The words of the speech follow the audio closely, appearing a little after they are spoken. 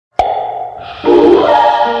And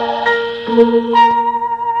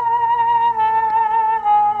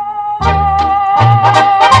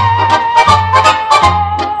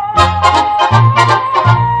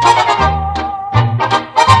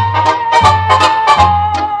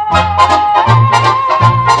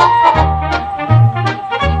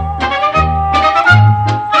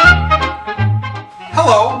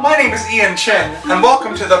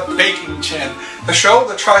welcome to the Baking Chin, the show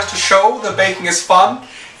that tries to show that baking is fun,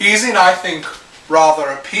 easy, and I think rather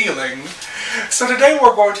appealing. So today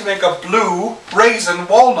we're going to make a blue Raisin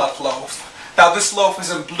Walnut Loaf. Now this loaf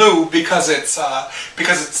isn't blue because it's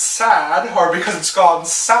sad or because it's gone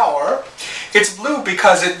sour. It's blue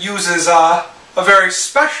because it uses a very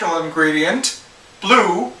special ingredient,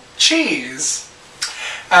 blue cheese.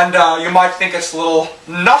 And you might think it's a little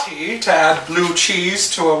nutty to add blue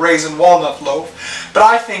cheese to a raisin walnut loaf, but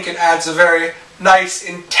I think it adds a very nice,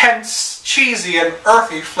 intense, cheesy and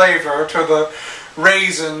earthy flavor to the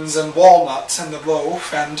raisins and walnuts in the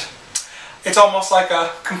loaf, and it's almost like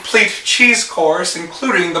a complete cheese course,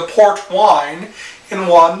 including the port wine in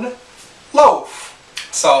one loaf.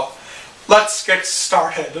 So, let's get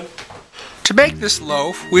started. To make this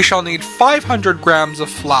loaf, we shall need 500 grams of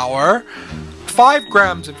flour, 5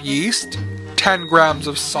 grams of yeast, 10 grams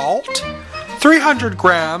of salt, 300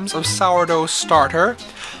 grams of sourdough starter,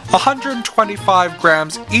 125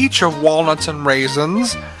 grams each of walnuts and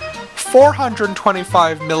raisins,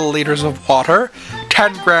 425 milliliters of water,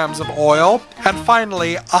 10 grams of oil, and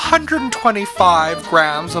finally 125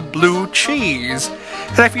 grams of blue cheese.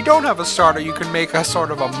 And if you don't have a starter, you can make a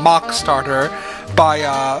sort of a mock starter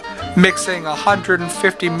by mixing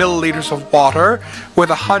 150 milliliters of water with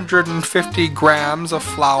 150 grams of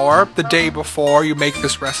flour the day before you make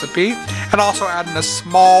this recipe, and also adding a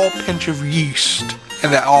small pinch of yeast,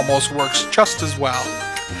 and that almost works just as well.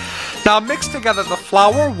 Now mix together the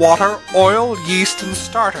flour, water, oil, yeast, and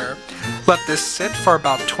starter. Let this sit for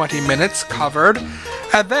about 20 minutes covered,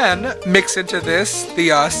 and then mix into this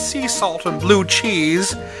the sea salt and blue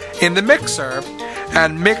cheese in the mixer,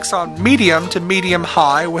 and mix on medium to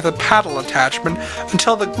medium-high with a paddle attachment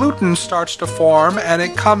until the gluten starts to form and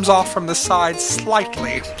it comes off from the sides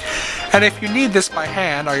slightly. And if you need this by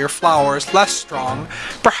hand or your flour is less strong,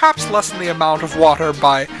 perhaps lessen the amount of water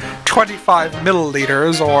by 25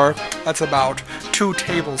 milliliters, or that's about 2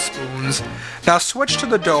 tablespoons. Now switch to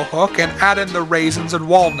the dough hook and add in the raisins and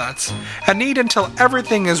walnuts, and knead until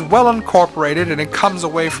everything is well incorporated and it comes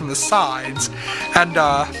away from the sides. And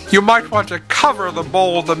you might want to cover the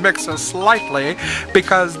bowl of the mixer slightly,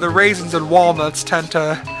 because the raisins and walnuts tend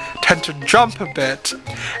to jump a bit,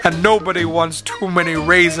 and nobody wants too many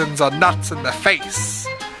raisins or nuts in the face.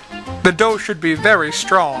 The dough should be very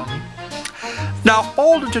strong. Now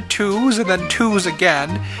fold into 2s and then 2s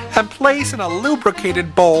again, and place in a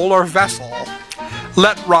lubricated bowl or vessel.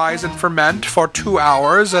 Let rise and ferment for 2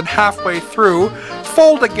 hours, and halfway through,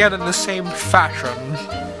 fold again in the same fashion.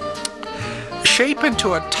 Shape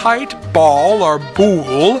into a tight ball or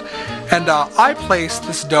boule, and I place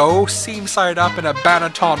this dough seam side up in a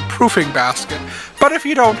Banneton proofing basket, but if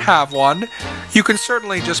you don't have one, you can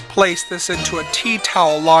certainly just place this into a tea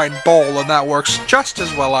towel lined bowl, and that works just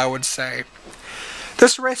as well, I would say.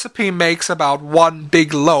 This recipe makes about 1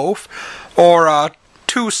 big loaf, or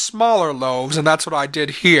 2 smaller loaves, and that's what I did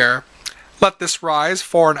here. Let this rise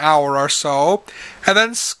for an hour or so, and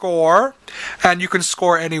then score, and you can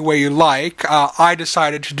score any way you like. I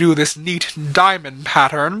decided to do this neat diamond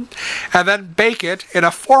pattern, and then bake it in a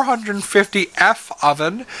 450F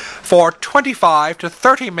oven for 25 to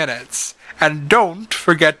 30 minutes. And don't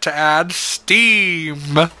forget to add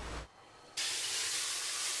steam!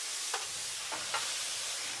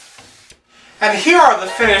 And here are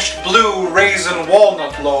the finished blue raisin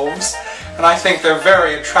walnut loaves, and I think they're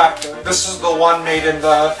very attractive. This is the one made in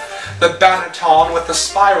the Banneton with the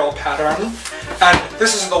spiral pattern, and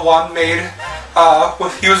this is the one made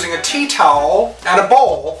with using a tea towel and a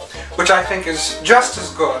bowl, which I think is just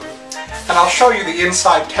as good. And I'll show you the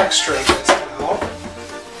inside texture of this now.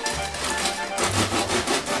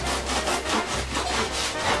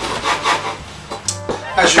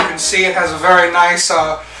 As you can see, it has a very nice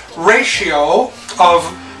ratio of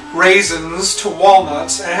raisins to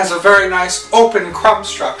walnuts, and it has a very nice open crumb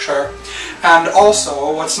structure. And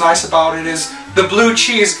also, what's nice about it is the blue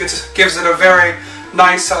cheese gives it a very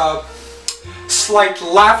nice slight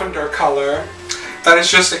lavender color that is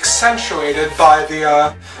just accentuated by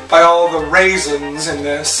all the raisins in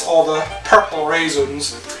this, all the purple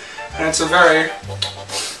raisins. And it's a very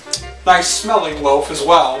nice smelling loaf as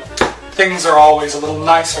well. Things are always a little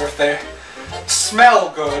nicer if they smell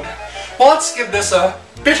good. Well, let's give this a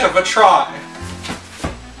bit of a try.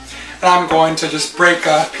 And I'm going to just break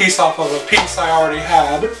a piece off of a piece I already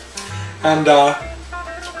had. And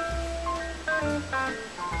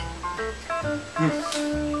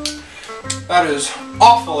that is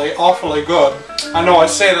awfully, awfully good. I know I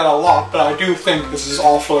say that a lot, but I do think this is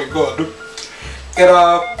awfully good.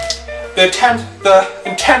 The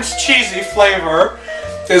intense cheesy flavor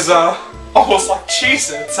is almost like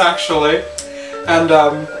Cheez-Its, actually. And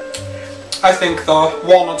I think the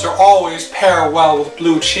walnuts are always pair well with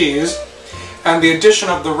blue cheese. And the addition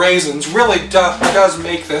of the raisins really does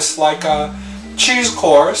make this like a cheese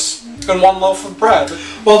course in one loaf of bread.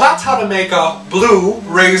 Well, that's how to make a blue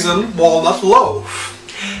raisin walnut loaf.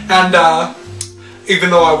 And even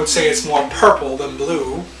though I would say it's more purple than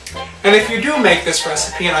blue. And if you do make this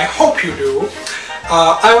recipe, and I hope you do,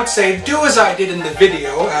 I would say do as I did in the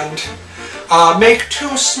video and make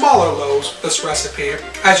 2 smaller loaves with this recipe.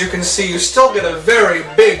 As you can see, you still get a very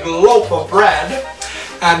big loaf of bread,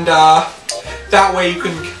 and that way you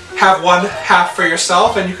can have one half for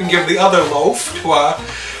yourself and you can give the other loaf to a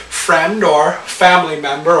friend or family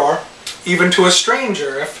member, or even to a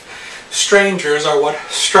stranger if strangers are what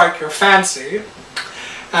strike your fancy.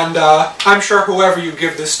 And I'm sure whoever you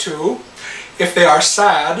give this to, if they are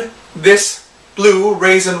sad, this blue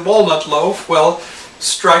raisin walnut loaf will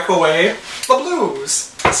strike away the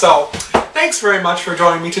blues. So, thanks very much for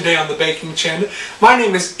joining me today on the Baking Chin. My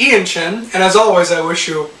name is Ian Chin, and as always I wish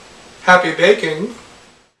you happy baking.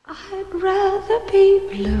 I'd rather be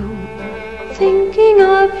blue, thinking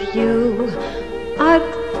of you. I'd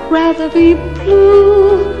rather be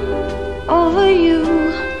blue over you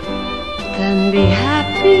than be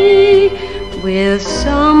happy with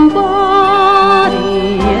somebody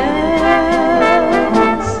else.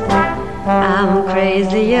 I'm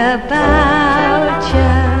crazy about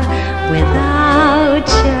you, without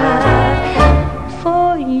you.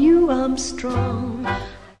 For you I'm strong.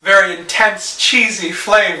 Very intense cheesy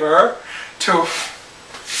flavor to...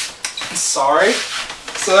 Sorry.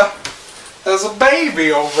 There's a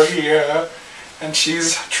baby over here and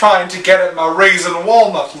she's trying to get at my raisin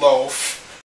walnut loaf.